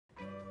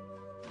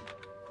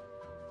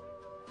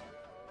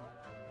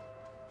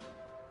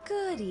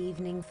Good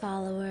evening,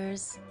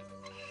 followers.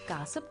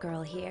 Gossip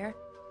Girl here,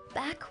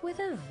 back with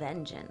a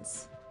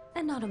vengeance.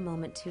 And not a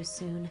moment too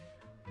soon.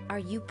 Are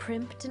you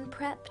primped and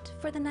prepped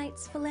for the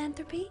night's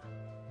philanthropy?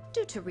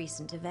 Due to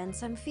recent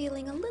events, I'm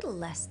feeling a little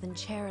less than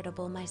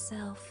charitable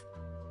myself.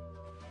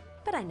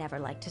 But I never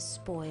like to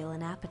spoil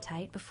an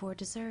appetite before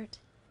dessert.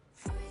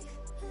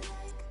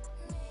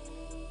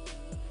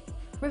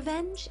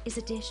 Revenge is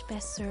a dish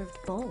best served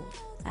bold,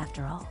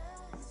 after all.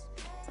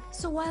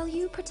 So while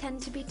you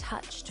pretend to be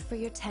touched for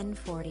your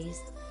 1040s,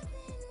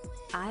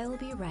 I'll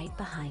be right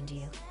behind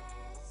you.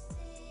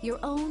 Your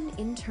own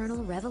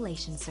internal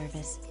revelation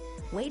service,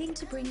 waiting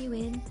to bring you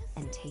in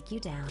and take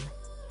you down.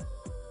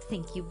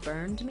 Think you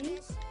burned me?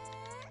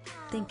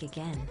 Think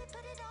again.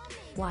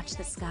 Watch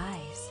the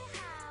skies.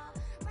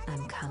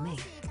 I'm coming.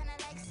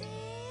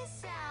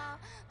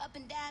 Up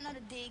and down on the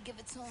day, give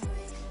it to him.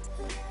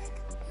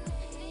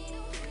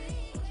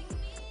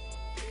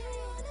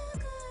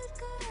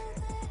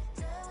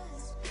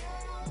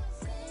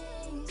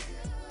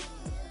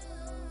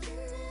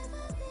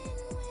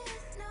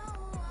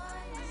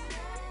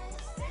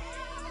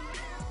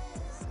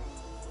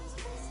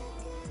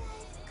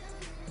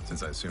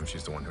 Since I assume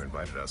she's the one who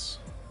invited us,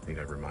 I need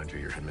to remind you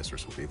your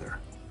headmistress will be there.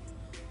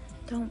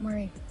 Don't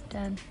worry,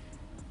 Dad.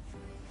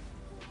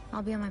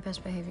 I'll be on my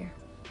best behavior.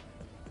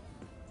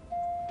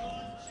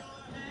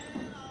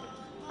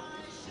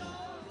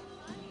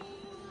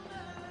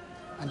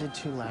 I did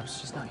 2 laps,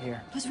 just not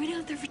here. I was waiting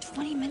out there for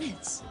 20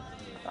 minutes.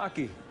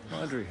 Aki,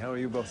 Audrey, how are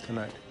you both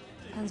tonight?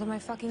 Depends on my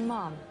fucking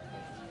mom.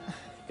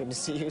 Good to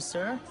see you,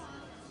 sir.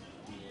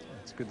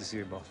 It's good to see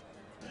you both.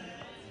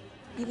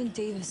 Even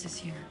Davis is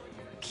here.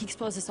 Keeks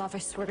blows this off, I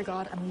swear to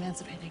God, I'm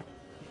emancipating.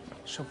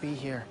 She'll be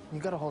here. You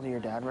got a hold of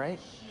your dad, right?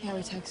 Yeah, we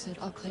texted.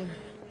 All clear.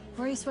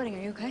 Why are you sweating?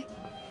 Are you okay?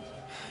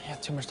 Yeah,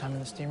 too much time in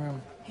the steam room.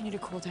 You need to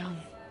cool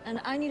down. And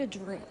I need a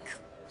drink.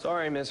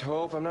 Sorry, Miss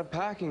Hope. I'm not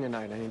packing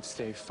tonight. I need to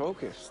stay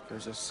focused.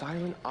 There's a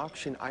silent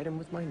auction item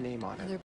with my name on it. They're